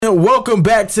and welcome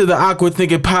back to the Awkward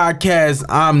Thinking Podcast.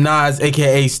 I'm Nas,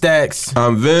 aka Stacks.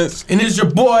 I'm Vince. And it's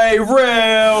your boy,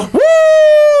 Real.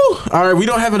 Woo! Alright, we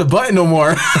don't have a button no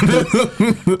more.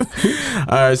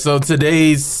 Alright, so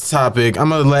today's topic, I'm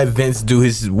gonna let Vince do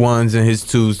his ones and his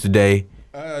twos today.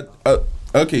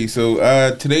 Okay,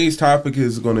 so today's topic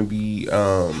is going to be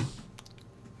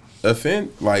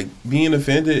being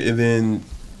offended and then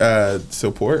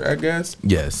support, I guess.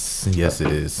 Yes,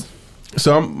 it is.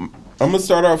 So I'm gonna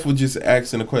start off with just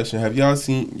asking a question. Have y'all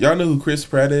know who Chris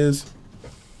Pratt is?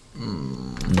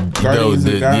 Guardians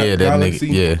of that Galaxy?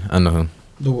 nigga. Yeah, I know him.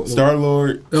 Star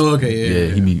Lord. Oh, okay,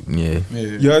 Yeah, he be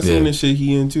Y'all seen the shit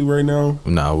he into right now?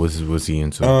 Nah, what's he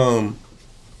into? All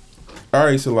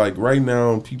right, so like right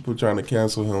now, people trying to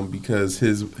cancel him because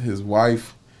his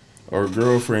wife or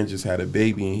girlfriend just had a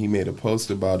baby, and he made a post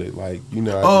about it. Like, you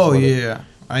know.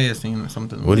 I had seen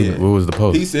something. What was the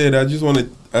post? He said, "I just want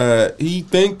to." He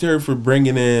thanked her for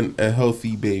bringing in a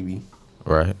healthy baby,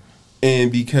 Right. and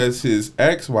because his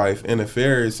ex-wife Anna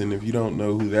Faris, and if you don't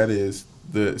know who that is,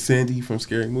 the Sandy from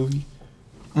Scary Movie.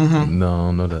 Mm-hmm. No, I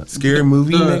don't know that. Scary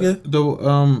Movie,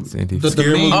 nigga. Sandy. The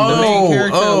Scary main, movie. the main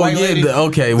character, the white lady.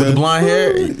 With the blonde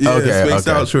hair. Yeah, Okay, spaced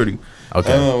out shorty.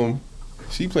 Okay.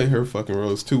 She played her fucking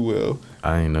roles too well.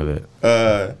 I didn't know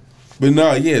that. But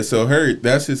no, yeah. So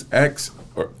that's his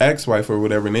ex-wife or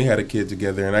whatever, and they had a kid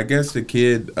together. And I guess the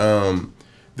kid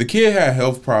had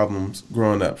health problems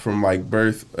growing up from like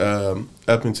birth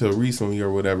up until recently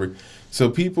or whatever. So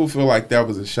people feel like that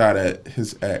was a shot at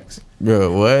his ex.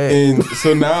 Bro, what? And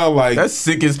so now, like, that's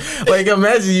sick as like.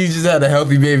 Imagine you just had a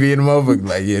healthy baby and the motherfucker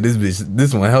like, yeah,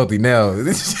 this one healthy now.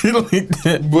 This shit like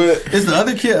that. But is the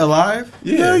other kid alive?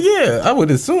 Yeah, hell yeah, I would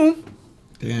assume.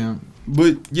 Damn.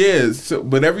 But yeah,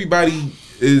 but everybody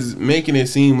is making it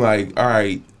seem like, all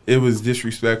right, it was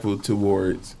disrespectful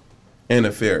towards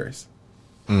Anna Faris.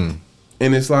 And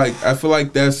it's like, I feel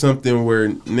like that's something where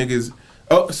niggas.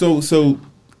 Oh, so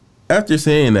after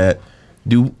saying that,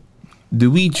 do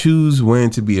we choose when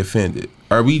to be offended?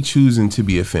 Are we choosing to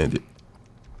be offended?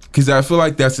 Because I feel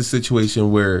like that's a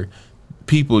situation where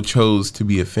people chose to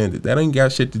be offended. That ain't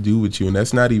got shit to do with you, and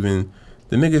that's not even.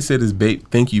 The nigga said his babe.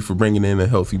 Thank you for bringing in a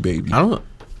healthy baby.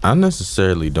 I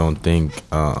necessarily don't think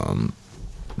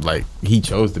like he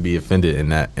chose to be offended in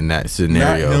that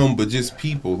scenario. Not him, but just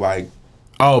people like.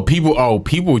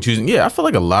 People choosing. Yeah, I feel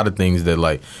like a lot of things that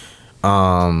like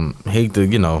hate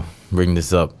to bring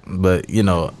this up, but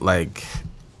like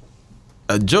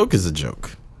a joke is a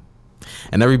joke,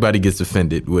 and everybody gets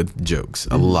offended with jokes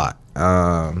a lot.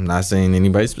 Not saying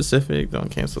anybody specific,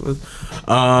 don't cancel this.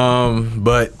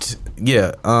 But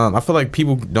yeah, I feel like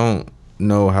people don't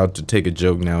know how to take a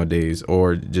joke nowadays,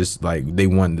 or just like they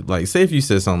want, like, say if you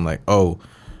said something like, "Oh,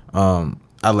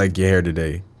 I like your hair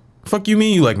today." Fuck you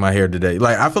mean you like my hair today?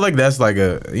 Like, I feel like that's like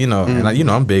a, and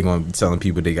I'm big on telling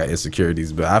people they got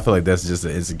insecurities, but I feel like that's just an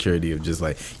insecurity of just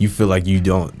like, you feel like you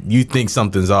think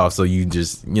something's off, so you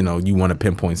just, you want to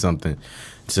pinpoint something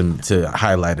to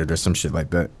highlight it or some shit like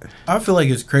that. I feel like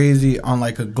it's crazy on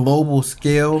like a global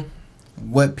scale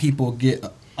what people get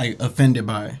like offended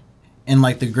by. In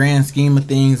like the grand scheme of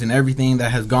things and everything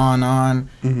that has gone on,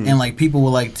 and like people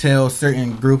will like tell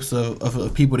certain groups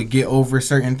of people to get over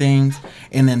certain things,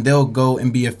 and then they'll go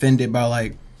and be offended by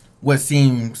like what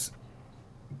seems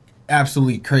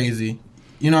absolutely crazy.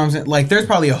 You know what I'm saying? Like, there's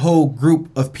probably a whole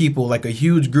group of people, like a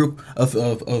huge group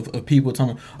of people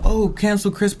telling, "Oh,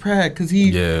 cancel Chris Pratt because he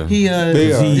did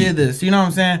this." You know what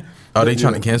I'm saying? Are they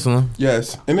trying to cancel him?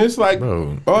 Yes. And it's like,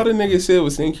 bro, all the niggas said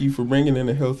was thank you for bringing in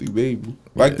a healthy baby.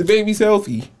 Like, the baby's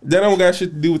healthy. That don't got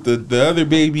shit to do with the other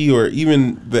baby or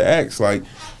even the ex. Like,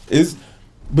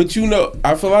 but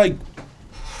I feel like,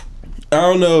 I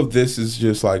don't know if this is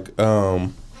just like a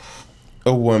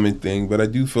woman thing, but I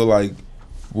do feel like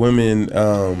women,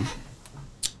 a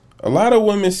lot of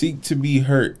women seek to be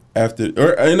hurt after,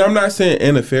 and I'm not saying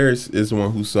Anna Faris is the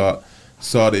one who sought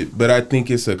it, but I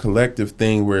think it's a collective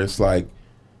thing where it's like,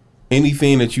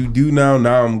 anything that you do now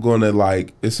I'm gonna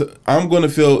like, I'm gonna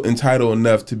feel entitled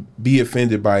enough to be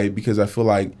offended by it because I feel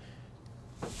like,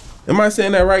 am I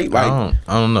saying that right? Like,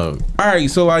 I don't know. All right,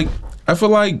 so like, I feel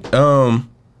like a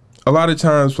lot of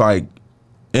times, like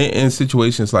in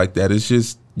situations like that, it's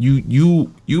just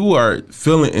you are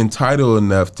feeling entitled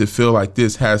enough to feel like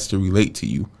this has to relate to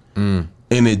you, and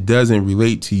it doesn't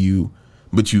relate to you,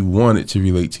 but you want it to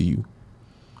relate to you.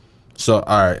 So,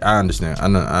 all right, I understand.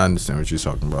 I understand what you're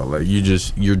talking about. Like, you're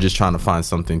just trying to find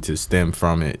something to stem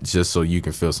from it, just so you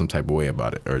can feel some type of way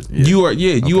about it. Or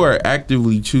you are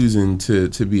actively choosing to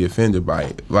be offended by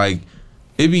it. Like,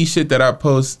 it be shit that I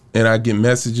post and I get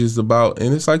messages about,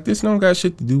 and it's like, this don't got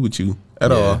shit to do with you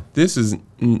at all. This is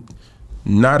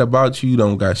not about you,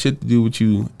 don't got shit to do with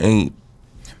you, ain't.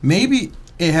 Maybe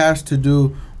it has to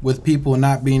do with people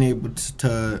not being able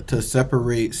to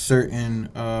separate certain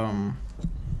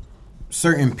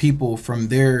certain people from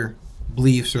their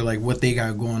beliefs or like what they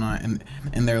got going on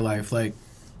in their life. Like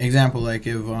example, like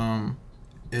if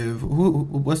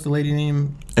what's the lady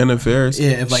name? Anna Faris.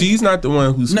 Yeah, if, like, she's not the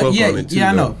one who spoke on it too.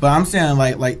 Yeah, I know, but I'm saying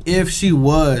like if she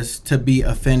was to be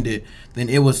offended, then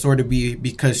it would sort of be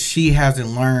because she hasn't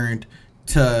learned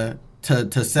to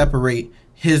separate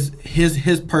his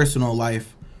personal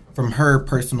life from her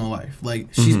personal life.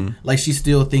 Like she's like she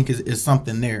still think is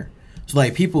something there. So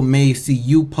like people may see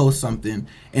you post something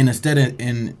and instead of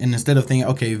thinking,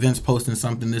 okay, Vince posting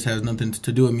something, this has nothing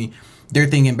to do with me, they're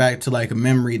thinking back to like a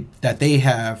memory that they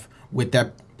have with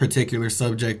that particular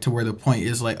subject to where the point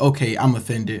is like, okay, I'm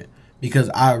offended because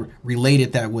I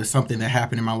related that with something that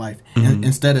happened in my life and,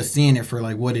 instead of seeing it for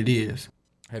like what it is.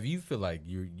 Have you feel like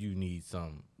you need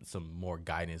some more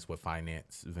guidance with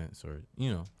finance, Vince, or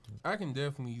I can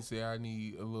definitely say I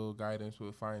need a little guidance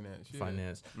with finance. Yeah.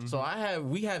 Finance. So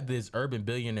we have this Urban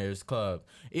Billionaires Club.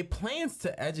 It plans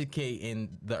to educate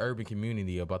in the urban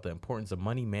community about the importance of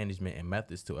money management and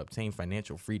methods to obtain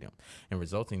financial freedom and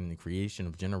resulting in the creation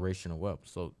of generational wealth.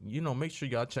 So, make sure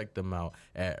y'all check them out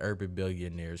at Urban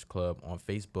Billionaires Club on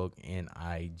Facebook and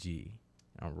IG.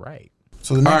 All right.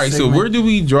 So the next all right, segment, so where do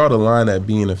we draw the line at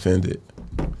being offended?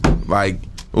 Like,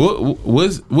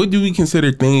 what do we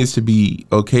consider things to be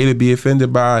okay to be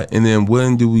offended by, and then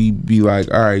when do we be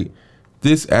like, all right,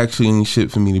 this actually ain't shit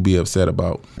for me to be upset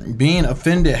about? being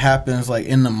offended happens like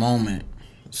in the moment.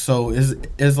 So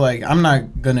it's like I'm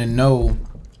not gonna know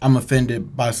I'm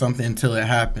offended by something until it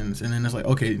happens, and then it's like,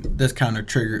 okay, this kind of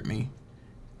triggered me.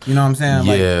 You know what I'm saying?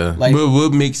 Yeah. Like But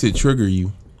what makes it trigger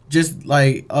you? just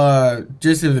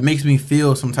if it makes me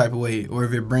feel some type of way, or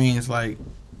if it brings like,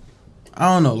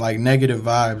 I don't know, like negative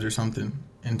vibes or something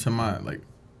into my, like,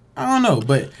 I don't know,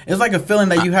 but it's like a feeling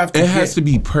that you have to. It has to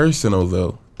be personal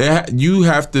though. You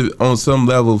have to on some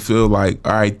level feel like,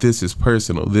 all right, this is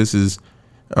personal. This is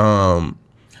not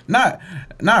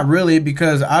really,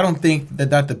 because I don't think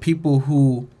that the people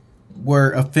who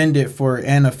were offended for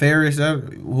Anna Faris,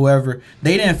 whoever,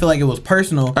 they didn't feel like it was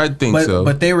personal. I think so.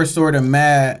 But they were sort of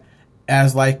mad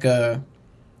as like a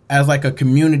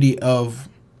community of,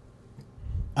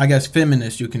 I guess,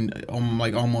 feminists. You can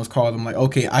like almost call them, like,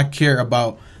 okay, I care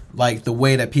about like the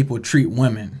way that people treat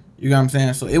women. You know what I'm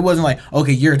saying? So it wasn't like,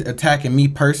 okay, you're attacking me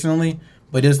personally,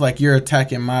 but it's like you're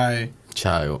attacking my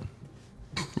child.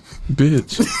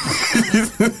 bitch.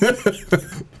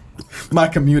 my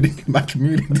community.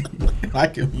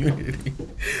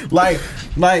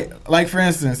 Like for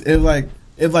instance,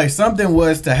 if something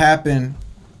was to happen,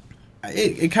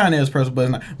 it kind of is personal, but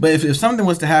it's not. But if something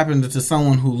was to happen to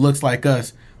someone who looks like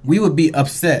us, we would be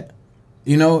upset,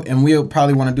 and we would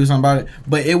probably want to do something about it.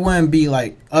 But it wouldn't be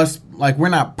like us, like we're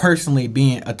not personally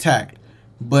being attacked,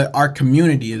 but our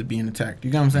community is being attacked.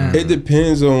 You know what I'm saying? It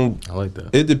depends on. I like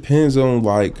that. It depends on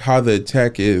like how the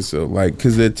attack is. So like,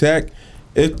 because if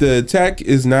the attack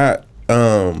is not,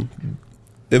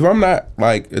 if I'm not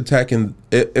like attacking,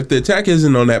 if the attack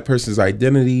isn't on that person's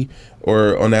identity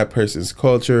or on that person's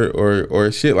culture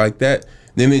or shit like that,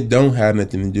 then it don't have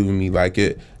nothing to do with me. Like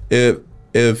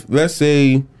if let's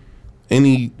say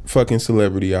any fucking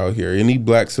celebrity out here, any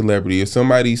black celebrity, if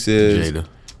somebody says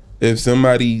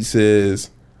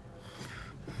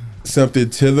something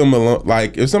to them alone,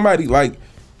 like if somebody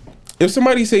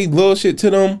say little shit to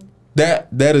them that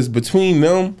is between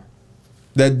them,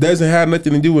 that doesn't have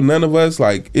nothing to do with none of us,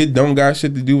 like it don't got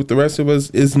shit to do with the rest of us,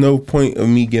 it's no point of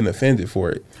me getting offended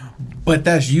for it. But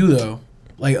that's you though.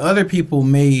 Like other people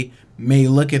may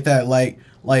look at that like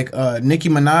Nicki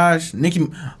Minaj. Nicki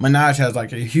Minaj has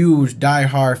like a huge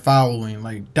diehard following,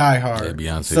 like diehard.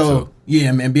 Yeah, Beyonce so too.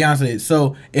 Yeah, man, Beyonce.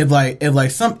 So if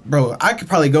some bro, I could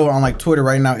probably go on like Twitter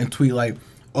right now and tweet like,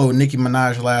 oh, Nicki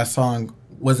Minaj's last song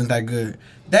wasn't that good.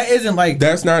 That isn't like,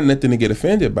 that's not nothing to get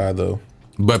offended by though.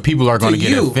 But people are going to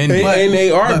get offended. And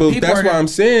they are, but people that's why I'm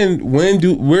saying, where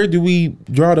do we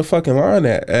draw the fucking line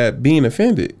at being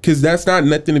offended? Because that's not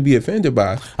nothing to be offended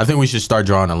by. I think we should start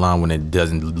drawing a line when it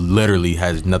doesn't literally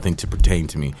has nothing to pertain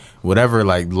to me. Whatever,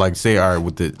 like say, all right,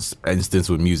 with the instance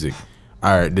with music.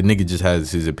 All right, the nigga just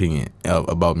has his opinion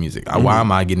about music. Why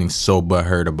am I getting so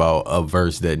butthurt about a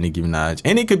verse that Nicki Minaj?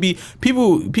 And it could be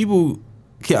people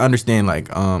can understand, like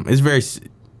it's very,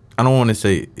 I don't want to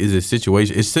say is it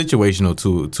situation. It's situational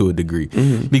to a degree,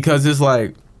 because it's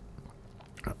like,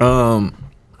 damn,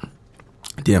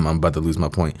 I'm about to lose my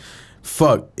point.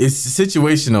 Fuck, it's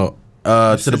situational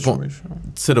to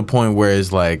the point where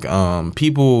it's like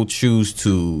people choose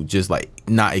to just like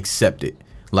not accept it.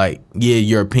 like, yeah,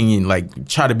 your opinion, like,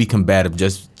 try to be combative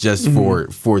just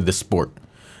for the sport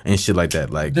and shit like that.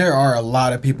 Like, there are a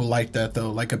lot of people like that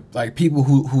though, like people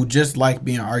who just like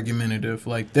being argumentative.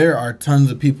 Like, there are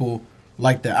tons of people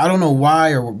like that. I don't know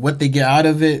why or what they get out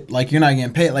of it. Like, you're not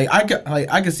getting paid. Like,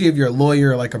 I can see if you're a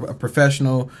lawyer, like a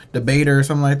professional debater or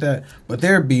something like that. But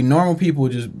there'd be normal people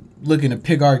just looking to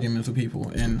pick arguments with people,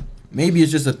 and maybe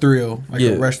it's just a thrill, like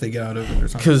a rush they get out of it or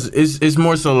something. Because it's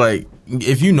more so like,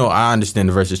 if you know, I understand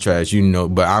the versus trash, you know,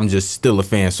 but I'm just still a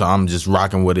fan, so I'm just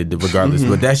rocking with it regardless.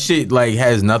 But that shit, like,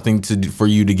 has nothing to do for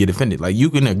you to get offended. Like, you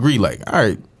can agree, like, all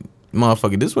right,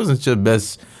 motherfucker, this wasn't your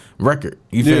best record.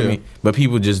 You feel me? But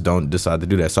people just don't decide to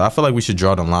do that. So I feel like we should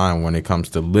draw the line when it comes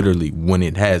to literally when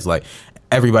it has, like,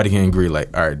 everybody can agree,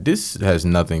 like, all right, this has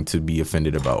nothing to be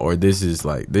offended about, or this is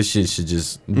like, this shit should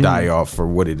just die off for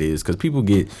what it is. Because people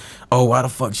get, oh, why the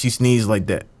fuck she sneezed like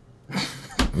that?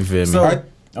 You feel me? So,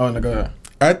 no, go ahead.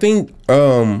 I think,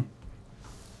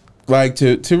 like,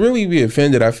 to really be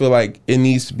offended, I feel like it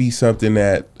needs to be something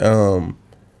that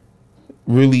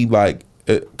really, like,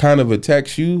 kind of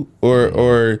attacks you,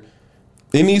 or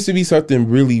it needs to be something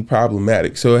really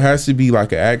problematic. So it has to be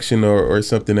like an action or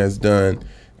something that's done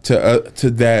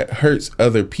to that hurts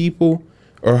other people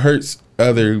or hurts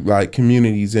other, like,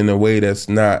 communities in a way that's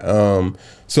not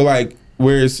so, like,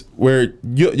 where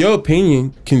your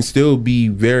opinion can still be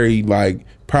very, like,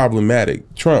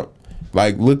 problematic. Trump,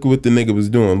 like, look what the nigga was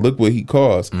doing, look what he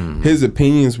caused. His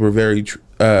opinions were very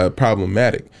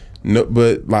problematic. No,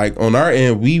 but, like, on our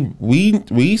end,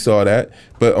 we saw that,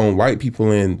 but on white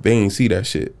people end, they ain't see that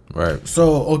shit. Right.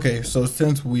 So, okay, so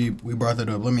since we brought that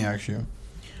up, let me ask you.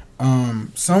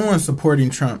 Someone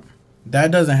supporting Trump, that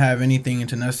doesn't have anything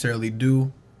to necessarily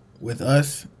do with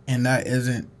us, and that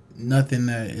isn't nothing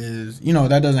that is, you know,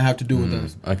 that doesn't have to do with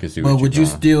us. I can see. But would you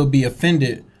still be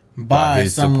offended by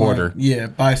his someone, supporter? Yeah,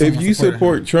 by someone. If you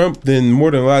support Trump, then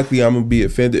more than likely I'm gonna be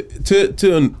offended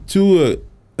to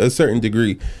a certain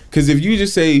degree. Because if you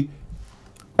just say,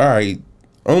 all right,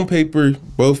 on paper,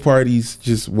 both parties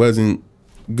just wasn't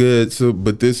good, so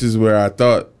but this is where I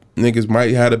thought niggas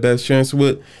might have the best chance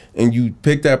with, and you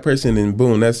pick that person and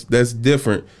boom, that's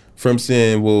different from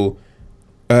saying, well,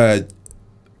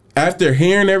 after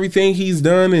hearing everything he's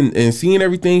done and seeing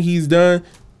everything he's done,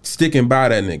 sticking by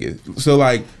that nigga. So,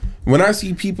 like, when I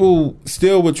see people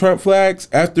still with Trump flags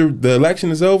after the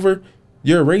election is over,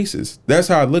 you're a racist. That's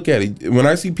how I look at it. When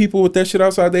I see people with that shit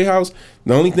outside their house,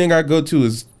 the only thing I go to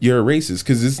is you're a racist,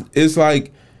 because it's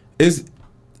like, it's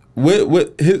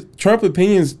with his Trump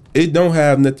opinions, it don't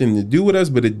have nothing to do with us,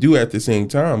 but it do at the same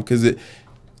time, because the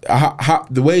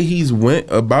way he's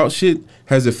went about shit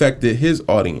has affected his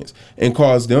audience and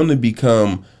caused them to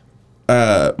become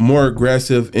more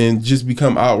aggressive and just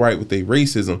become outright with their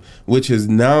racism, which is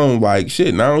now like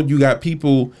shit. Now you got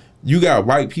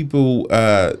white people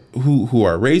who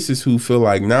are racist, who feel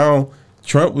like now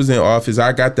Trump was in office,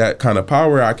 I got that kind of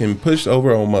power, I can push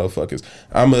over on motherfuckers.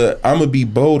 I'm a be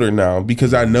bolder now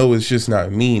because I know it's just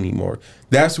not me anymore.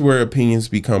 That's where opinions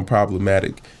become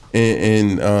problematic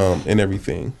and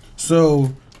everything.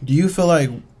 So, do you feel like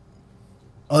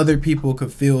other people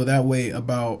could feel that way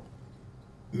about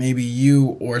maybe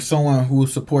you or someone who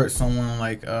supports someone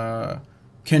like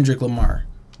Kendrick Lamar?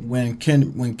 When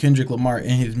Kendrick Lamar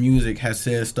in his music has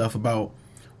said stuff about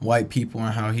white people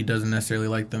and how he doesn't necessarily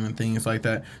like them and things like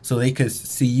that, so they could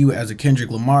see you as a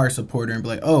Kendrick Lamar supporter and be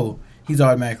like, oh, he's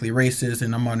automatically racist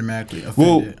and I'm automatically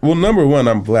offended. Well, number one,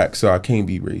 I'm black, so I can't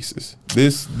be racist.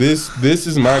 This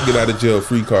is my get out of jail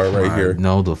free card right here.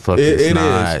 No, the fuck it's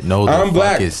not. Is. No, the I'm fuck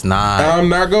black. it's not. I'm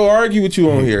not gonna argue with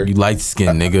you on here. You light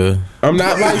skinned, nigga. I'm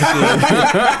not light skinned.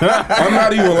 I'm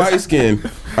not even light skinned.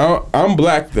 I'm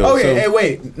black though. Okay, so hey,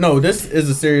 wait. No, this is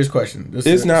a serious question.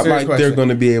 It's not like they're going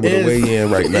to be able to weigh in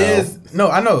right now. No,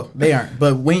 I know they aren't.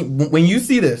 But when you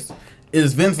see this,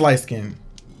 is Vince light skinned?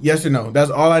 Yes or no? That's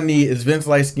all I need is Vince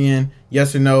light skinned.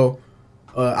 Yes or no?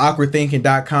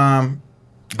 Awkwardthinking.com.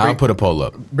 I'll put a poll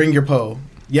up. Bring your poll.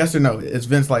 Yes or no? Is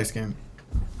Vince light skinned?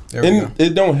 And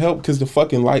it don't help because the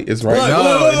fucking light is right.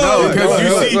 No,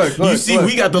 because you see,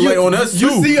 we got the light on us too.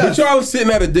 You see but y'all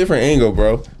sitting at a different angle,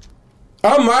 bro.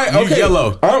 I'm light. Okay,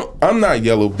 yellow. I'm not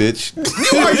yellow, bitch.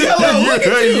 You are yellow. Look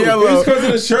at you. Yellow. It's because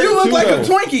of the shirt. You look too, like though. a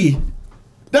Twinkie.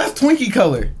 That's Twinkie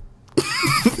color.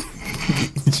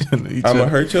 I'm gonna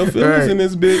hurt your feelings in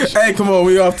this bitch. Hey, come on,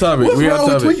 we off topic. What's we wrong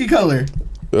off with topic. Twinkie color?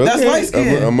 Okay, That's light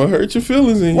skin. I'm gonna hurt your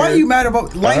feelings in Why here. are you mad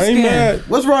about light I ain't skin? mad.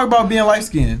 What's wrong about being light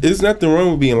skinned? There's nothing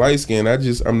wrong with being light skinned.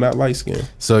 I'm not light skinned.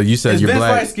 So you said Is you're Vince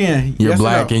black. light skinned? You're Yes or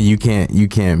black no? and you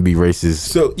can't be racist.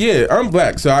 So yeah, I'm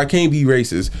black, so I can't be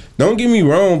racist. Don't get me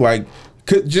wrong, like,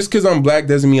 just because I'm black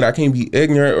doesn't mean I can't be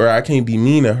ignorant or I can't be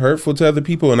mean and hurtful to other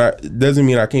people, and doesn't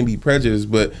mean I can't be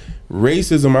prejudiced. But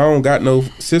racism, I don't got no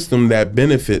system that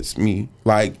benefits me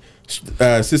like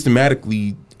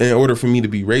systematically. In order for me to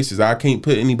be racist, I can't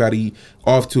put anybody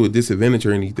off to a disadvantage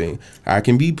or anything. I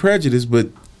can be prejudiced, but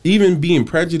even being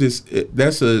prejudiced,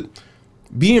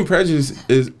 being prejudiced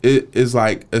is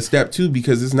like a step too,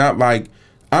 because it's not like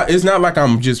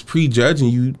I'm just prejudging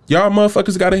you. Y'all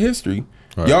motherfuckers got a history.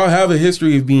 Right. Y'all have a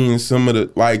history of being some of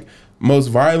the like most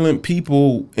violent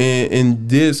people and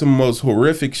did some most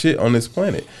horrific shit on this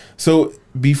planet. So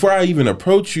before I even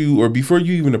approach you, or before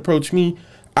you even approach me,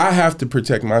 I have to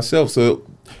protect myself. So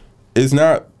it's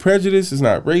not prejudice, it's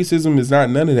not racism, it's not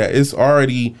none of that. It's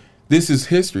already, this is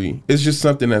history. It's just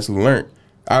something that's learned.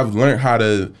 I've learned how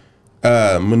to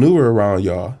maneuver around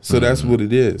y'all. So that's what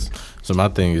it is. So my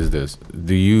thing is this: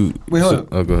 do you? Wait, hold on.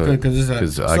 Oh, go ahead.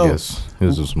 Because I guess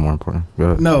this is more important. Go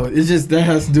ahead. No, it's just that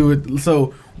has to do with.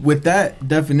 So with that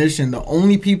definition, the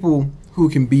only people who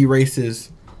can be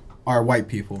racist are white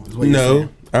people. Is what you're saying.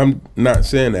 I'm not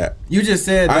saying that. You just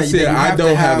said that I said I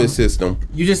don't have a system.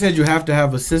 You just said you have to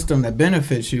have a system that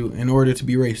benefits you in order to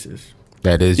be racist.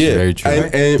 That is very true.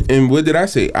 And what did I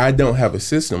say? I don't have a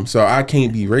system, so I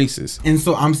can't be racist. And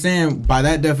so I'm saying, by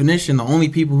that definition, the only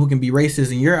people who can be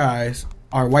racist in your eyes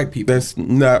are white people. That's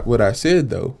not what I said,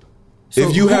 though. So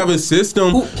if you have a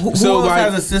system, who else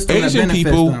has a system Asian that benefits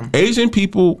people, them? Asian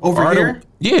people over here,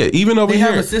 even over here,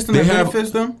 they have a system that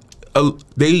benefits them.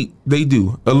 They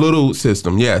do a little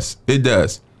system. Yes, it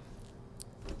does.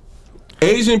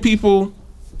 Asian people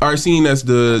are seen as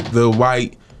the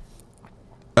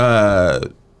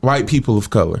white people of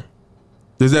color.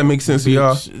 Does that make sense to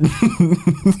y'all?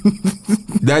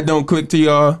 That don't click to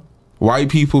y'all? White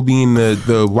people being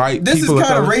the white this people of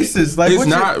color. This is kind of racist. Like, it's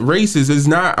not racist. It's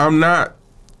not. I'm not.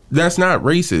 That's not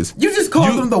racist. You just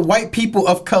call them the white people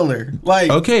of color.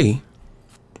 Like, okay.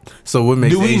 So what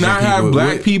makes do we Asian not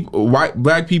have people,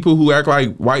 black people who act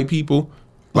like white people?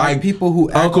 Like people who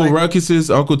act Uncle like Ruckus's,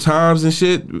 Uncle Tom's and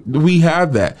shit. We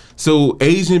have that. So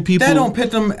Asian people, that don't put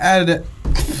them at a,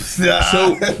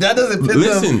 so that doesn't put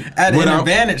them at an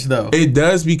advantage though. It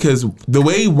does, because the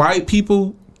way white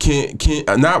people can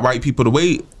not white people, the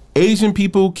way Asian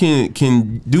people can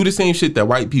do the same shit that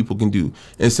white people can do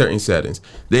in certain settings.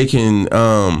 They can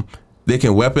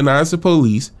weaponize the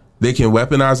police. They can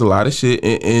weaponize a lot of shit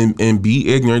and be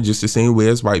ignorant just the same way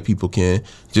as white people can.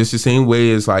 Just the same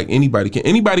way as like anybody can.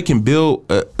 Anybody can build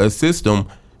a system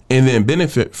and then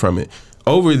benefit from it.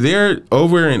 Over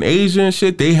in Asia and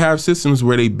shit, they have systems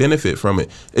where they benefit from it.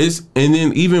 And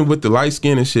then even with the light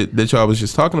skin and shit that y'all was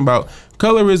just talking about,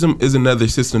 colorism is another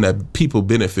system that people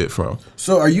benefit from.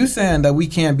 So are you saying that we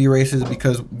can't be racist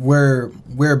because we're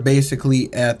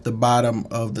basically at the bottom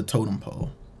of the totem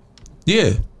pole?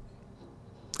 Yeah.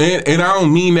 And I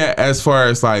don't mean that as far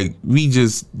as like we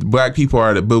just black people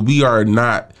are, but we are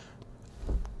not.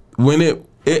 When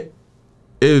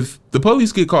if the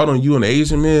police get caught on you and an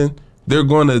Asian man, they're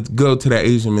going to go to that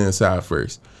Asian man's side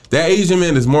first. That Asian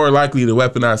man is more likely to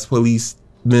weaponize police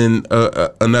than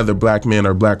another black man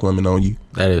or black woman on you.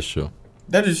 That is true.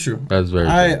 That is true. That's very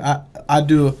true. I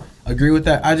do agree with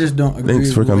that. I just don't agree.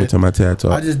 Thanks for coming to my TED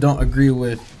Talk. I just don't agree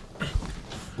with.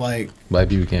 Like, black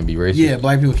people can't be racist. Yeah,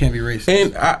 black people can't be racist.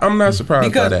 And I'm not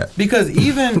surprised by that. Because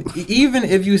even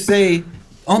if you say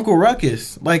Uncle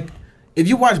Ruckus, like if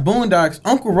you watch Boondocks,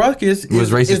 Uncle Ruckus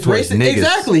was racist towards niggas.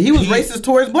 Exactly. He was racist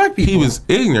towards black people. He was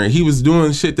ignorant. He was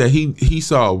doing shit that he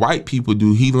saw white people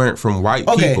do. He learned from white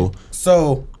people.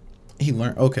 So he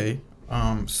learned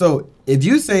so if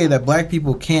you say that black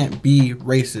people can't be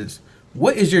racist,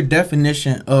 what is your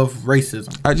definition of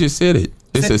racism? I just said it.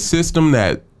 It's a system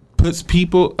that puts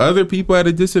other people at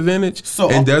a disadvantage,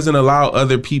 and doesn't allow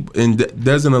other people and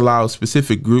doesn't allow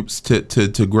specific groups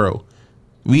to grow.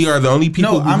 We are the only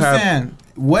people who have. Saying,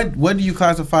 what do you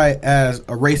classify as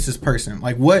a racist person?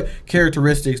 Like, what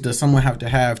characteristics does someone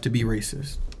have to be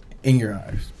racist in your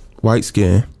eyes? White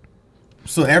skin.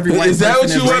 So every white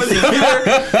person is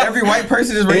racist? Every white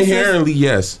person is racist? Inherently,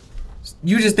 yes.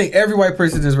 You just think every white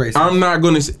person is racist? I'm not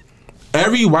going to say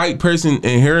every white person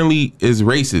inherently is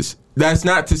racist. That's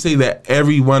not to say that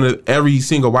every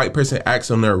single white person acts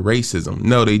on their racism.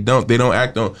 No, they don't. They don't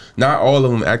act on. Not all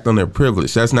of them act on their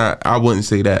privilege. That's not. I wouldn't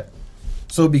say that.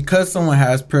 So because someone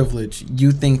has privilege,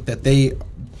 you think that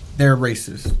they're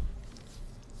racist?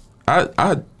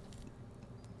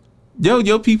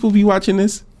 Yo, people be watching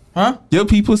this. Huh? Your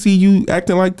people see you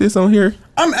acting like this on here?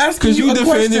 I'm asking Because you you a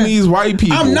defending question. these white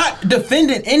people. I'm not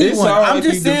defending anyone. all right I'm if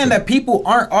just you saying defend- that people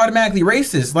aren't automatically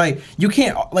racist. Like, you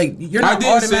can't, like, you're not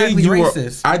automatically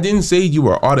racist. I didn't say you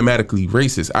were automatically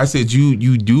racist. I said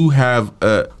you do have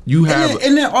you have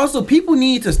And then also, people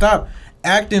need to stop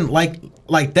acting like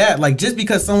that. Like, just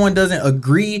because someone doesn't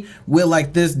agree with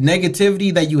like this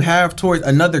negativity that you have towards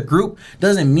another group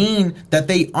doesn't mean that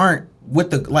they aren't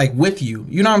with you.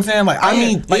 You know what I'm saying? Like,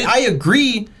 I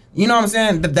agree. You know what I'm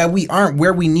saying? That we aren't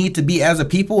where we need to be as a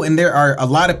people, and there are a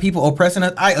lot of people oppressing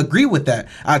us. I agree with that.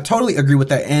 I totally agree with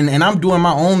that. And I'm doing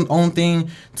my own thing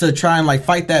to try and like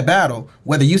fight that battle.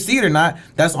 Whether you see it or not,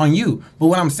 that's on you. But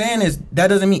what I'm saying is that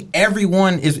doesn't mean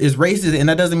everyone is racist, and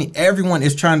that doesn't mean everyone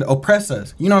is trying to oppress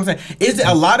us. You know what I'm saying? Is it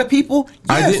a lot of people? Yes,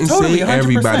 I didn't totally, say 100%.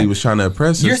 everybody was trying to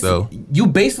oppress us though. You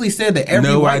basically said that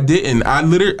everyone. No, I didn't.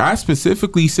 I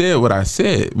specifically said what I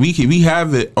said. We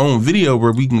have it on video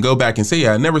where we can go back and say it.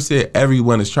 I never said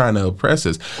everyone is trying to oppress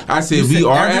us. I said we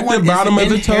are at the bottom of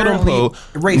the totem pole.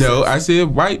 Racist. No, I said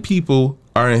white people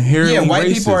are inherently white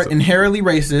racist. people are inherently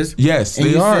racist. Yes, and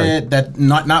they you are. said that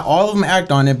not all of them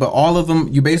act on it, but all of them.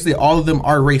 You basically all of them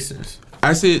are racist.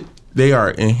 I said they are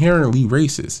inherently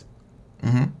racist.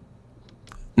 Mm-hmm.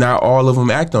 Not all of them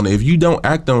act on it. If you don't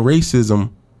act on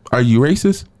racism, are you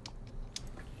racist?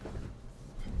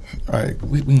 All right,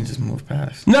 we can just move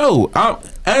past. No, I'll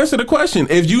answer the question.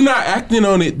 If you're not acting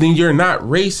on it, then you're not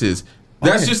racist.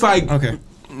 That's just like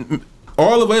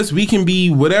all of us. We can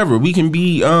be whatever. We can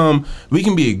be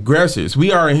aggressors.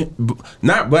 We are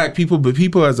not black people, but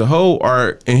people as a whole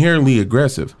are inherently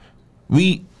aggressive.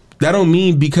 That don't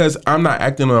mean because I'm not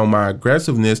acting on my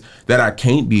aggressiveness that I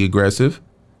can't be aggressive.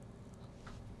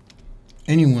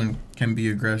 Anyone can be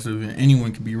aggressive and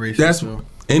anyone can be racist.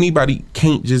 Anybody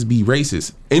can't just be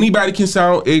racist. Anybody can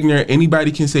sound ignorant.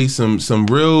 Anybody can say some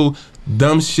real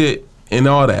dumb shit and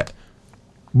all that.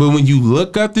 But when you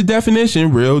look up the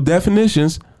definition, real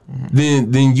definitions,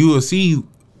 then you will see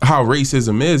how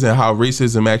racism is and how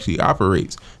racism actually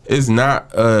operates. It's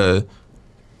not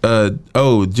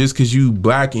just because you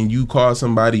black and you call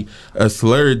somebody a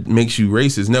slur makes you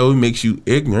racist. No, it makes you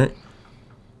ignorant.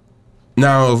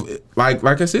 Now, like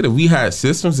I said, if we had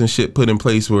systems and shit put in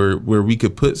place where we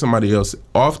could put somebody else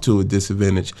off to a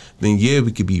disadvantage, then yeah,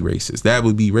 we could be racist. That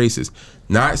would be racist.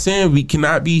 Not saying we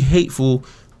cannot be hateful,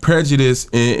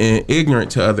 prejudiced, and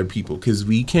ignorant to other people, because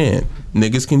we can.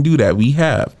 Niggas can do that. We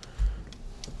have.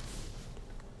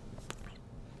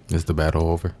 Is the battle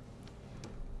over?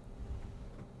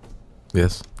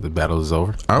 Yes, the battle is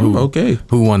over. I'm okay.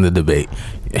 Who won the debate?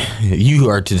 You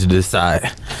are to decide.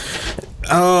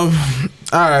 All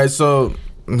right, so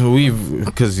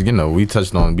because we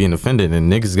touched on being offended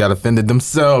and niggas got offended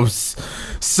themselves.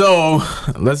 So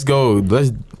let's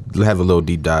have a little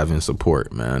deep dive in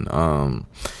support, man.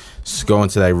 Just go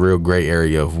into that real gray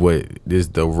area of what is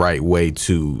the right way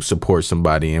to support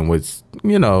somebody and what's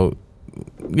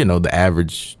the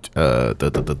average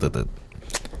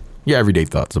your everyday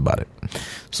thoughts about it.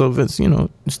 So Vince,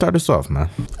 start us off, man.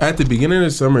 At the beginning of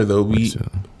the summer, though,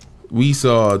 we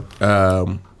saw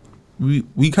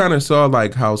we kind of saw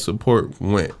like how support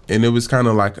went, and it was kind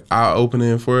of like eye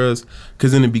opening for us,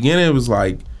 because in the beginning it was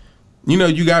like,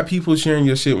 you got people sharing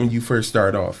your shit when you first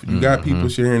start off. You got people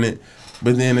sharing it,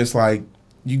 but then it's like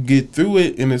you get through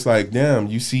it and it's like, damn,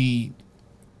 you see,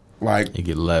 like you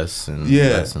get less and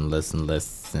less and less and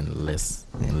less and less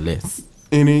and less,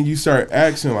 and then you start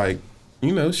asking like,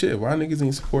 shit, why niggas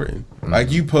ain't supporting?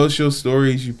 Like, you post your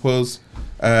stories, you post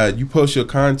your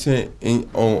content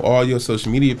on all your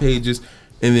social media pages,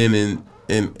 and then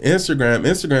in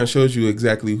Instagram shows you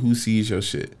exactly who sees your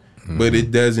shit, but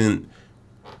it doesn't.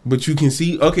 But you can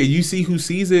see, you see who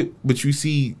sees it, but you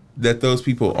see that those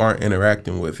people aren't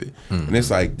interacting with it, and it's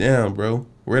like, damn, bro,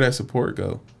 where'd that support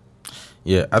go?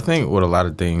 Yeah, I think what a lot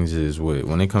of things is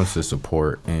when it comes to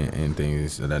support and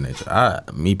things of that nature.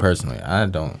 Me personally, I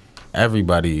don't.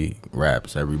 Everybody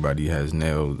raps. Everybody has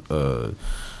nailed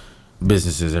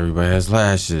businesses. Everybody has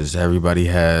lashes. Everybody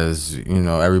has,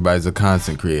 everybody's a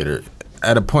content creator.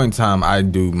 At a point in time, I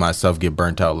do myself get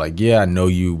burnt out. Like, yeah, I know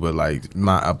you, but like,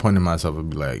 I point at myself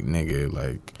and be like, nigga,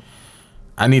 like,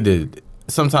 I need to.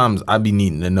 Sometimes I be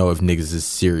needing to know if niggas is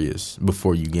serious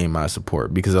before you gain my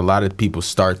support, because a lot of people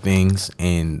start things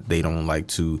and they don't like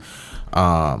to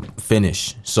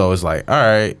finish. So it's like, all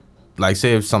right. Like,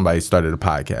 say if somebody started a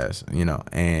podcast,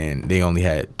 and they only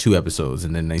had 2 episodes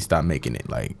and then they stopped making it.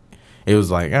 Like, it was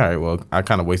like, all right, well, I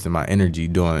kind of wasted my energy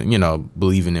doing,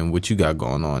 believing in what you got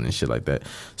going on and shit like that.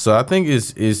 So I think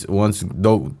it's once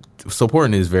though.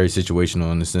 Supporting is very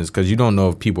situational in the sense because you don't know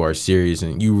if people are serious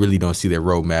and you really don't see their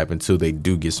roadmap until they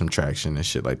do get some traction and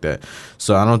shit like that.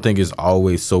 So I don't think it's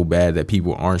always so bad that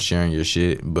people aren't sharing your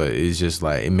shit, but it's just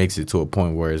like it makes it to a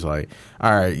point where it's like,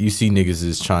 all right, you see niggas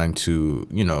is trying to,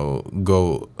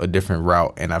 go a different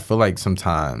route. And I feel like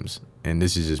sometimes, and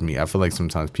this is just me, I feel like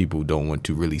sometimes people don't want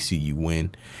to really see you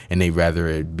win and they rather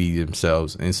it be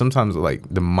themselves. And sometimes like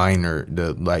the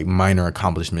minor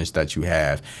accomplishments that you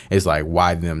have is like,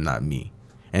 why them, not me?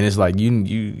 And it's like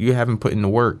you haven't put in the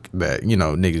work that,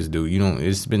 niggas do.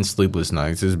 It's been sleepless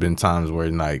nights. There's been times where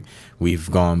like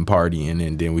we've gone partying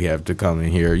and then we have to come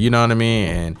in here, you know what I mean?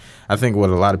 And I think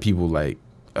what a lot of people like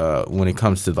when it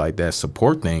comes to like that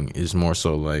support thing is more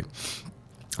so like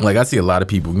I see a lot of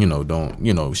people,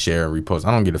 don't, share and repost.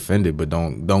 I don't get offended, but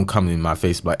don't come in my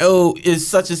face like, oh, it's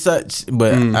such and such.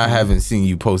 But I haven't seen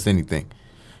you post anything.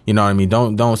 You know what I mean?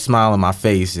 Don't smile in my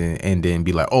face and then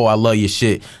be like, oh, I love your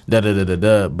shit, da da da da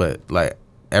da. But like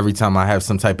every time I have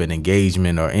some type of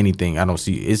engagement or anything, I don't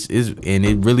see it's and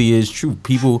it really is true.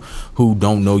 People who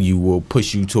don't know you will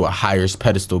push you to a higher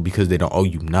pedestal because they don't owe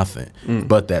you nothing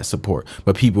but that support.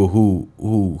 But people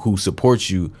who support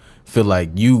you feel like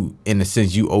you, in a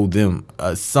sense, you owe them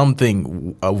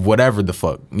something of whatever the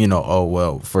fuck, oh,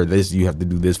 well, for this, you have to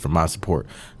do this for my support.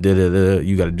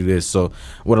 You got to do this. So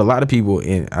what a lot of people,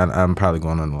 and I'm probably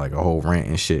going on like a whole rant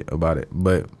and shit about it,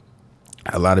 but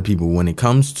a lot of people, when it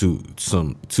comes to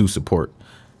support,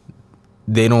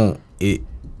 they don't,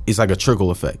 it's like a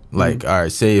trickle effect. Like, all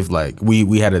right, say if like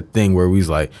we had a thing where we was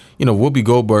like, Whoopi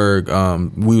Goldberg,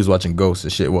 we was watching Ghost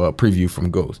and shit, well, a preview from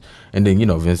Ghost. And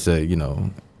then, Vince said,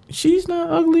 she's not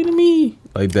ugly to me,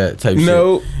 like that type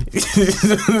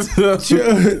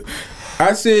shit.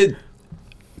 I said,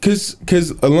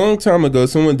 cause a long time ago,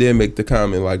 someone did make the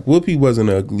comment like Whoopi wasn't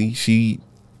ugly.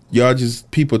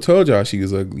 People told y'all she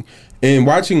was ugly. And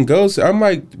watching Ghost, I'm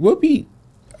like, Whoopi,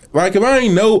 like if I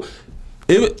ain't know,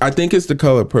 I think it's The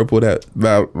Color Purple that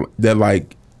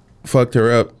like fucked her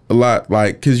up a lot.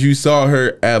 Like, cause you saw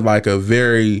her at like a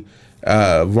very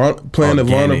playing a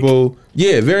vulnerable,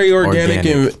 very organic.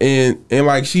 And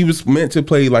like she was meant to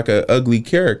play like a ugly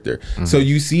character. So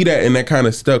you see that and that kind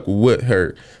of stuck with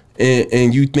her.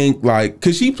 And you think like,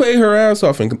 cause she played her ass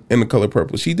off in The Color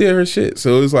Purple. She did her shit.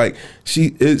 So it's like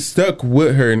it stuck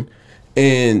with her,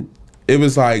 and it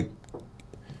was like,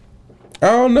 I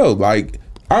don't know, like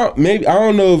I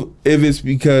don't know if it's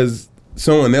because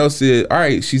someone else said, all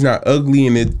right, she's not ugly,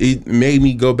 and it made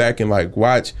me go back and like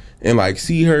watch and like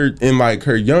see her in like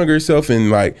her younger self and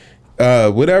like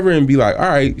whatever, and be like, all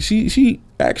right, she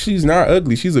actually is not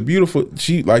ugly. She was a beautiful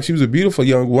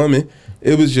young woman.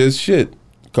 It was just shit.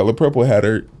 Color Purple had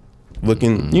her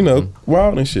looking,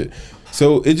 wild and shit.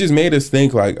 So it just made us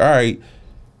think like, all right,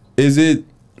 is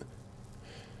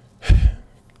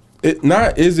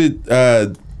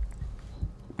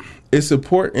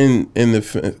support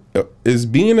is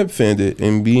being offended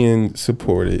and being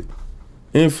supported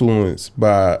influenced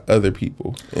by other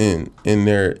people and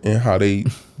how they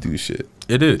do shit.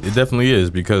 It is. It definitely is,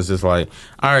 because it's like,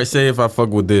 all right, say if I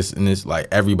fuck with this and it's like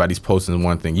everybody's posting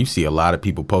one thing, you see a lot of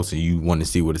people posting, you want to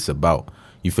see what it's about.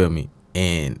 You feel me?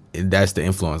 And that's the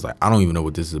influence. Like, I don't even know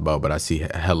what this is about, but I see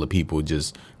hella people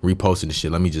just reposting the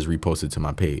shit. Let me just repost it to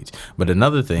my page. But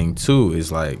another thing too is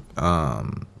like,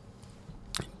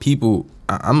 people.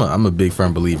 I'm a big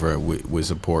firm believer with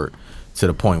support, to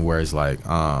the point where it's like,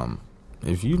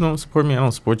 if you don't support me, I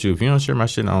don't support you. If you don't share my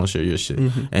shit, I don't share your shit.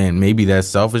 And maybe that's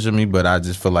selfish of me, but I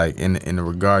just feel like in the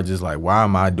regard, just like, why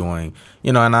am I doing,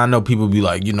 and I know people be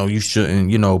like, you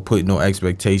shouldn't, put no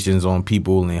expectations on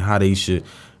people and how they should.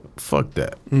 Fuck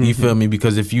that. You feel me?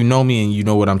 Because if you know me and you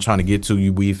know what I'm trying to get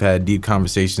to, we've had deep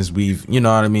conversations. We've, what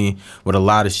I mean, with a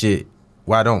lot of shit.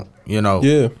 Why don't,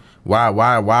 Yeah. Why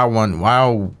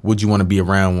would you want to be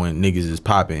around when niggas is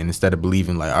popping, instead of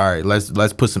believing like, all right,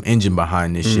 let's put some engine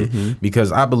behind this shit?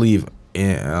 Because I believe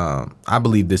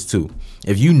this too.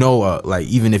 If you know, like,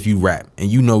 even if you rap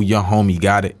and your homie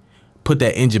got it, put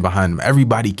that engine behind them.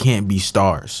 Everybody can't be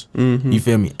stars. You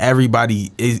feel me?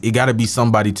 Everybody, it got to be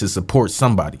somebody to support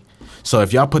somebody. So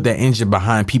if y'all put that engine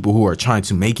behind people who are trying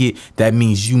to make it, that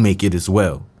means you make it as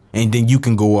well, and then you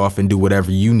can go off and do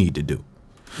whatever you need to do.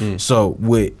 So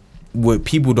what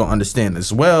people don't understand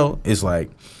as well is like,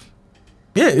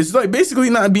 it's like basically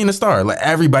not being a star. Like,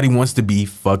 everybody wants to be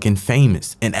fucking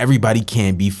famous, and everybody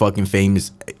can't be fucking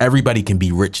famous. Everybody can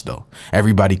be rich though.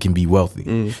 Everybody can be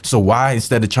wealthy. So why,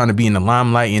 instead of trying to be in the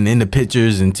limelight and in the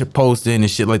pictures and posting and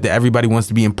shit like that, everybody wants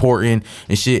to be important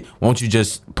and shit. Won't you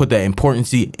just put that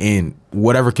importancy and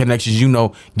whatever connections you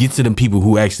know, get to them people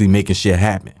who actually making shit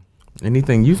happen.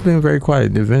 Anything? You've been very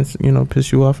quiet. Did Vince,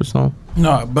 piss you off or something?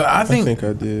 No, but I think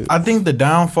I did. I think the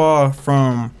downfall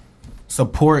from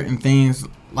support and things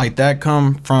like that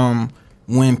come from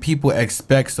when people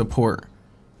expect support.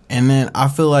 And then I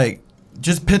feel like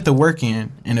just put the work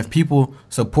in. And if people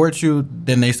support you,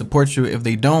 then they support you. If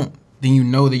they don't, then you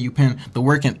know that you put the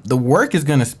work in. The work is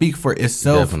going to speak for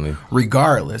itself. Definitely.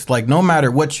 Regardless. Like, no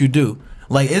matter what you do.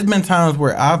 Like, it's been times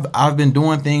where I've been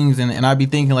doing things and I be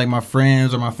thinking like my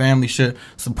friends or my family should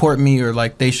support me, or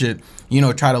like they should,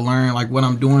 try to learn like what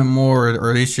I'm doing more,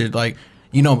 or they should like,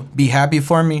 be happy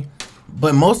for me.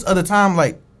 But most of the time,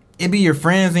 like, it be your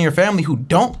friends and your family who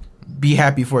don't be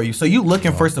happy for you. So you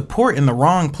looking for support in the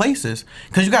wrong places.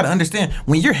 Because you got to understand,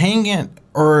 when you're hanging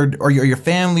or your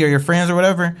family or your friends or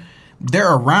whatever,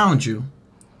 they're around you.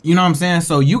 You know what I'm saying?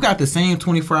 So you got the same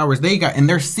 24 hours they got, and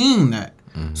they're seeing that.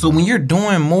 Mm-hmm. So when you're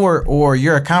doing more, or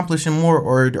you're accomplishing more,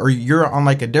 or you're on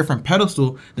like a different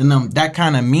pedestal than them, that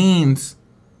kind of means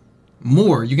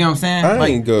more. You get what I'm saying? I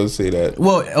ain't gonna say that.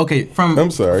 Well, okay.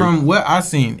 I'm sorry. From what I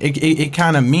seen, it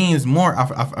kind of means more.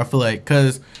 I feel like,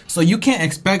 so you can't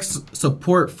expect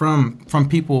support from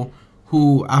people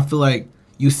who I feel like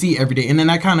you see every day, and then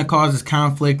that kind of causes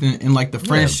conflict in like the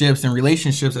friendships and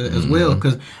relationships as well.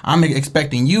 Because I'm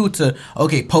expecting you to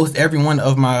post every one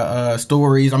of my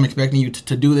stories. I'm expecting you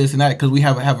to do this and that because we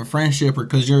have a friendship, or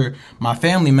because you're my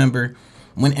family member.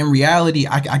 When in reality,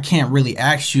 I can't really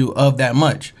ask you of that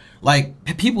much.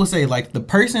 Like, people say, like, the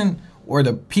person or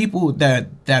the people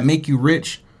that make you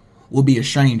rich will be a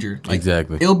stranger. Like,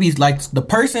 exactly. It'll be like the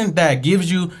person that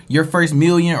gives you your first $1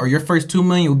 million or your first $2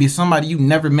 million will be somebody you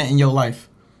never met in your life.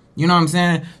 You know what I'm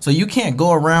saying? So you can't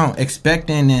go around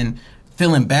expecting and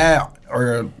feeling bad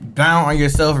or down on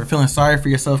yourself or feeling sorry for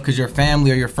yourself because your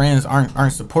family or your friends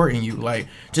aren't supporting you. Like,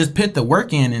 just put the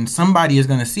work in, and somebody is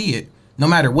gonna see it. No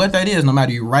matter what that is, no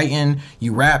matter you writing,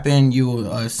 you rapping, you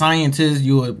a scientist,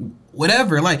 you a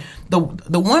whatever. Like, the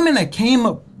woman that came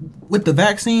up with the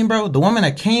vaccine, bro, the woman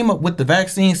that came up with the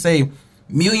vaccine saved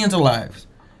millions of lives.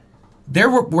 There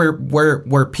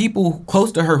were people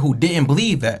close to her who didn't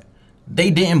believe that.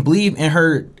 They didn't believe in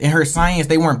her science.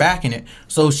 They weren't backing it.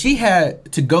 So she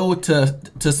had to go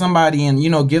to somebody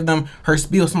and, give them her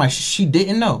spiel, somebody she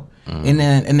didn't know.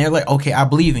 And they're like, okay, I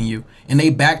believe in you. And they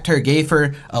backed her, gave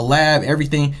her a lab,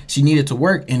 everything she needed to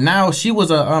work. And now she was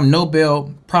a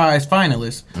Nobel Prize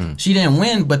finalist. She didn't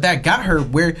win, but that got her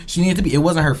where she needed to be. It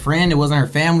wasn't her friend. It wasn't her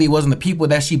family. It wasn't the people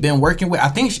that she'd been working with. I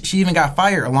think she even got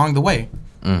fired along the way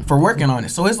for working on it.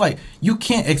 So it's like, you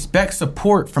can't expect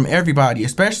support from everybody,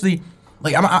 especially...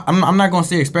 Like, I'm not going to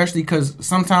say especially because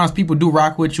sometimes people do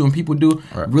rock with you and people do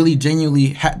really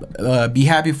genuinely be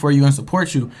happy for you and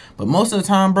support you. But most of the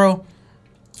time, bro,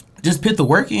 just put the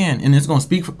work in and it's going to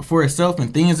speak for itself,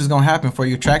 and things is going to happen for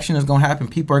you. Traction is going to happen.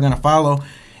 People are going to follow.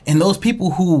 And those people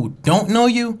who don't know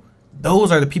you,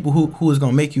 those are the people who is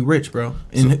going to make you rich, bro.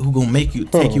 And who going to make you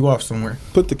take you off somewhere.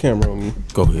 Put the camera on me.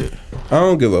 Go ahead. I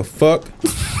don't give a fuck.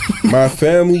 My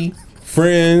family,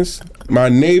 friends... my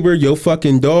neighbor, your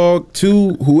fucking dog,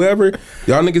 too, whoever,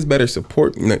 y'all niggas better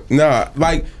support me. Nah,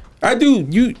 like, I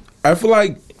feel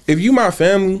like if you my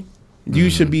family, you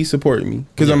should be supporting me.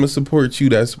 Because I'm going to support you.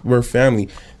 We're family.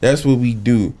 That's what we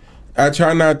do. I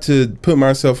try not to put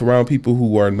myself around people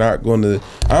who are not going to,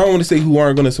 I don't want to say who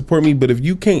aren't going to support me, but if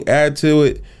you can't add to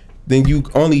it, then you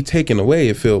only taking away,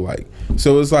 it feel like.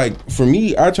 So it's like, for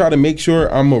me, I try to make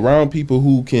sure I'm around people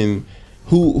who can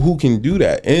do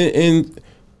that. And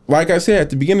like I said, at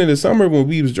the beginning of the summer when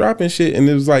we was dropping shit, and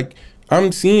it was like,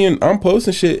 I'm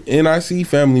posting shit, and I see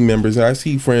family members and I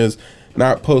see friends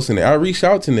not posting it. I reach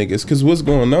out to niggas because what's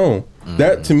going on?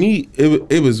 That, to me,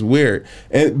 it was weird.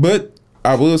 But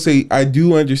I will say, I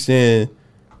do understand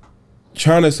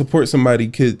trying to support somebody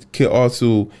could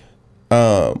also,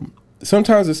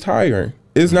 sometimes it's tiring.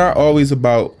 It's not always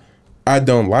about, I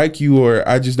don't like you or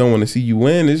I just don't want to see you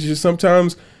win. It's just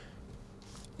sometimes...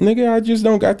 nigga, I just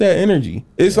don't got that energy.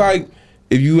 It's like,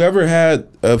 if you ever had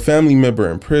a family member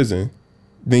in prison,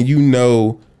 then you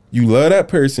know you love that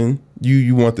person,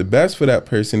 you want the best for that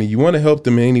person, and you want to help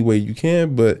them in any way you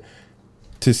can, but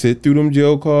to sit through them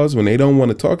jail calls when they don't want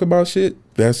to talk about shit,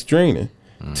 that's draining.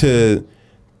 To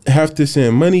have to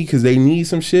send money because they need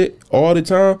some shit all the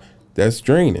time, that's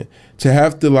draining. To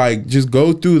have to, like, just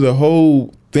go through the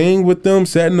whole thing with them,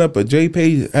 setting up a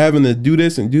JPay, having to do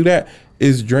this and do that,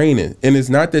 is draining. And it's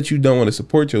not that you don't want to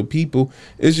support your people.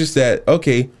 It's just that,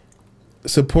 okay,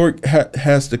 support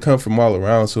has to come from all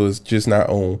around, so it's just not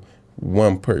on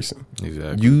one person.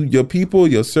 Exactly. Your people,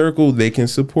 your circle, they can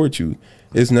support you.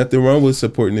 There's nothing wrong with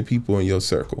supporting the people in your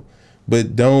circle.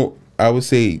 But I would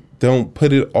say, don't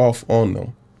put it off on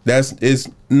them. It's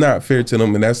not fair to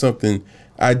them, and that's something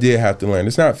I did have to learn.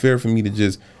 It's not fair for me to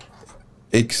just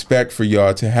expect for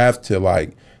y'all to have to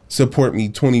like support me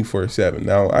 24/7.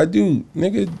 Now I do,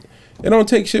 nigga. It don't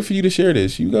take shit for you to share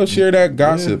this. You go share that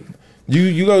gossip. Yeah.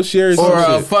 You go share some or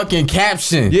a shit. Fucking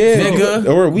caption, yeah, nigga,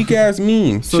 or a weak ass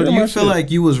meme. So share do you feel shit.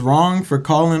 like you was wrong for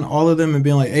calling all of them and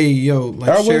being like, "Hey, yo,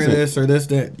 like share this or this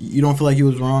that"? You don't feel like you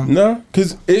was wrong? No,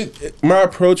 because my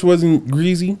approach wasn't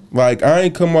greasy. Like I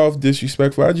ain't come off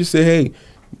disrespectful. I just said, "Hey,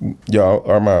 y'all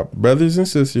are my brothers and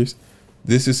sisters.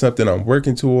 This is something I'm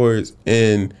working towards,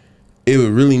 and it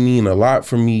would really mean a lot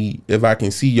for me if I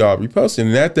can see y'all reposting."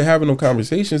 And after having them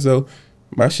conversations, though,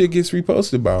 my shit gets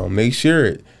reposted by them. They share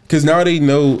it. Because now they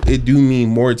know it do mean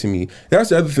more to me. That's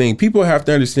the other thing. People have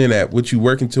to understand that what you're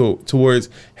working towards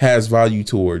has value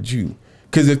towards you.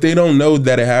 Because if they don't know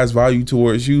that it has value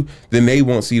towards you, then they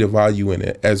won't see the value in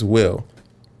it as well.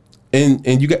 And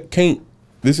you can't,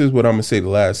 this is what I'm going to say the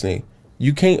last thing.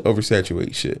 You can't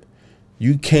oversaturate shit.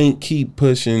 You can't keep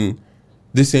pushing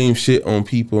the same shit on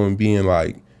people and being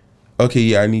like, okay,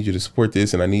 yeah, I need you to support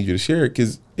this and I need you to share it.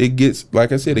 Because it gets,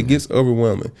 like I said, it gets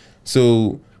overwhelming.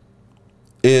 So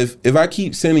if I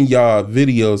keep sending y'all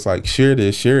videos like share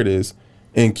this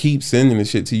and keep sending the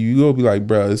shit to you, you'll be like,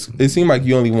 bro, it seems like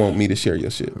you only want me to share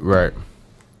your shit. right?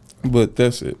 But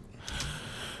that's it.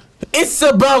 It's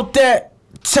about that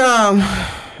time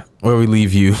where we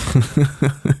leave you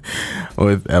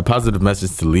with a positive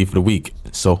message to leave for the week.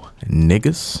 So,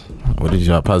 niggas, what is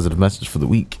your positive message for the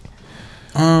week?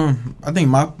 I think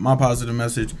my positive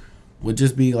message would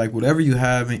just be like whatever you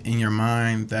have in your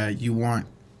mind that you want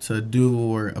to do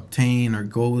or obtain or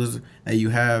goals that you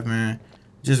have, man,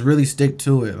 just really stick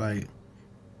to it. Like,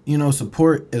 you know,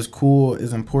 support is cool,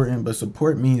 is important, but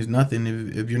support means nothing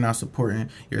if you're not supporting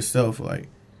yourself. Like,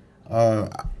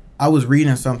 I was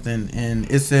reading something and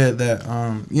it said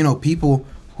that, you know, people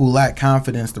who lack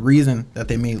confidence, the reason that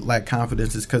they may lack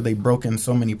confidence is because they've broken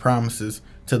so many promises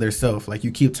to their self. Like,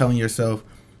 you keep telling yourself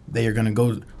that you're going to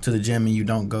go to the gym and you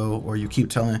don't go, or you keep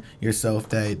telling yourself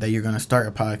that you're going to start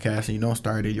a podcast and you don't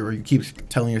start it, or you keep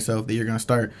telling yourself that you're going to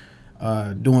start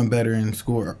doing better in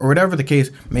school, or whatever the case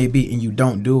may be, and you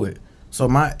don't do it. So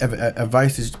my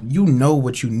advice is, you know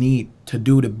what you need to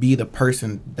do to be the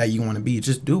person that you want to be.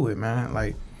 Just do it, man.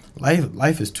 Like,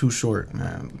 life is too short,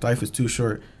 man. Life is too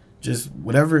short. Just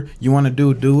whatever you want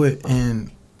to do it.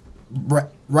 And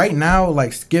right now,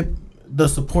 like, skip the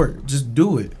support. Just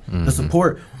do it. Mm-hmm. The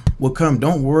support will come.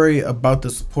 Don't worry about the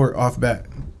support off bat.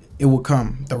 It will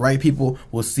come. The right people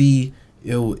will see.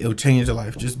 It'll change your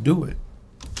life. Just do it.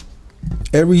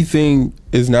 Everything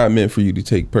is not meant for you to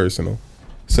take personal.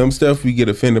 Some stuff we get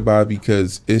offended by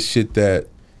because it's shit that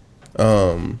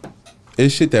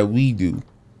we do,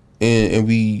 and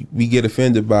we get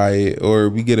offended by it, or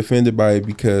we get offended by it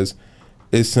because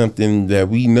it's something that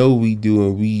we know we do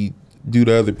and we do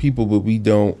to other people, but we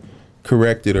don't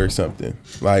correct it or something.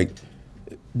 Like,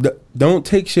 don't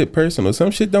take shit personal.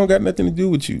 Some shit don't got nothing to do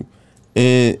with you.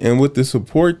 And with the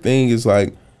support thing is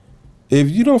like, if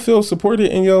you don't feel supported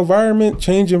in your environment,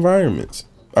 change environments.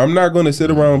 I'm not going to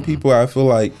sit around people I feel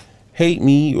like hate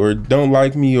me or don't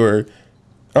like me, or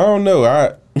I don't know.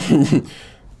 I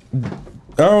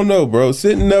don't know, bro.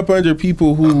 Sitting up under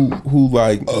people who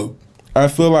like I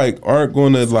feel like aren't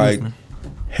going to like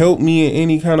help me in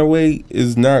any kind of way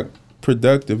is not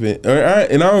productive. And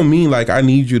I don't mean like I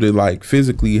need you to like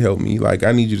physically help me, like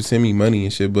I need you to send me money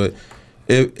and shit, but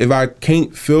if I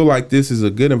can't feel like this is a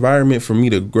good environment for me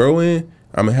to grow in,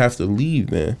 I'm gonna have to leave,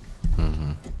 man.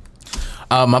 Mm-hmm.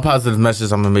 My positive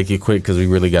message, I'm gonna make it quick because we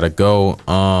really gotta go.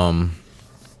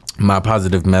 My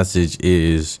positive message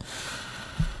is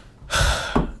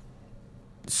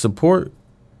support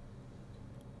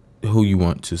who you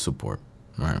want to support,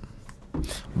 right?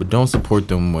 But don't support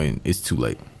them when it's too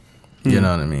late. You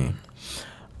know what I mean?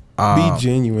 Be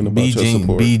genuine about your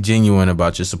support. Be genuine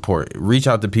about your support. Reach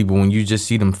out to people when you just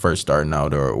see them first starting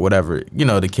out, or whatever, you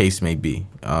know, the case may be,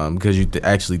 because you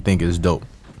actually think it's dope.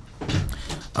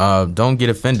 Don't get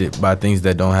offended by things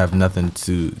that don't have nothing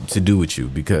to do with you,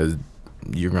 because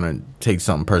you're going to take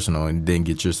something personal and then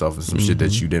get yourself in some shit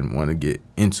that you didn't want to get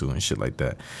into and shit like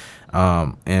that.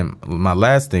 And my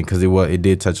last thing, because it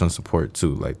did touch on support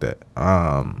too, like that.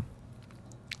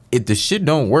 If the shit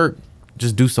don't work,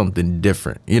 just do something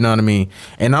different. You know what I mean?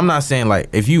 And I'm not saying like,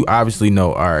 if you obviously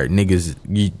know, all right, niggas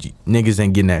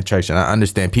ain't getting that traction. I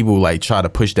understand people like try to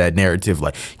push that narrative,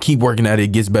 like keep working at it, it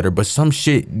gets better. But some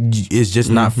shit is just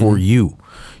not for you.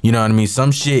 You know what I mean?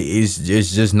 Some shit is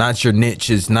just not your niche.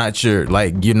 It's not your,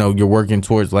 like, you know, you're working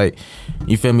towards, like,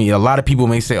 you feel me? A lot of people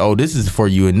may say, oh, this is for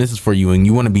you and this is for you, and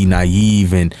you want to be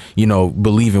naive and, you know,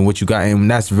 believe in what you got, and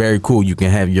that's very cool. You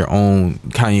can have your own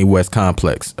Kanye West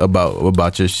complex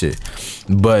about your shit.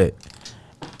 But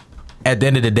at the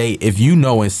end of the day, if you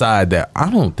know inside that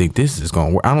I don't think this is going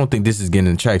to work, I don't think this is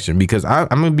getting traction, because I'm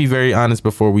going to be very honest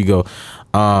before we go.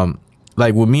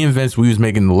 Like with me and Vince, we was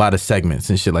making a lot of segments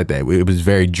and shit like that. It was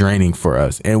very draining for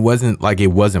us. And it wasn't like it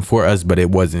wasn't for us, but it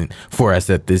wasn't for us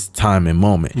at this time and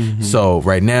moment. Mm-hmm. So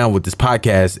right now with this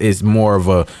podcast, it's more of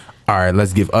a, all right,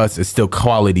 let's give us, it's still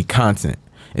quality content.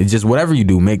 It's just whatever you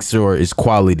do, make sure it's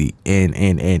quality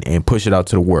and push it out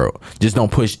to the world. Just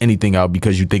don't push anything out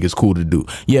because you think it's cool to do.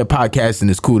 Yeah, podcasting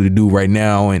is cool to do right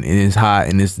now and it's hot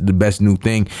and it's the best new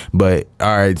thing. But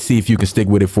all right, see if you can stick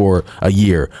with it for a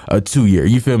year, a 2 year.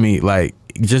 You feel me? Like,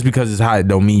 just because it's hot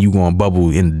don't mean you gonna bubble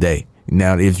in the day.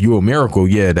 Now, if you're a miracle,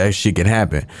 yeah, that shit can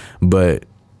happen. But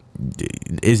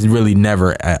it's really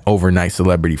never an overnight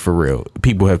celebrity for real.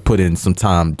 People have put in some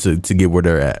time to get where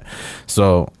they're at.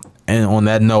 So, and on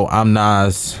that note, I'm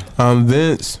Nas. I'm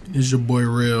Vince. It's your boy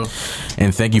Real.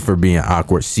 And thank you for being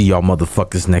awkward. See y'all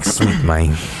motherfuckers next week,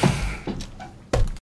 man.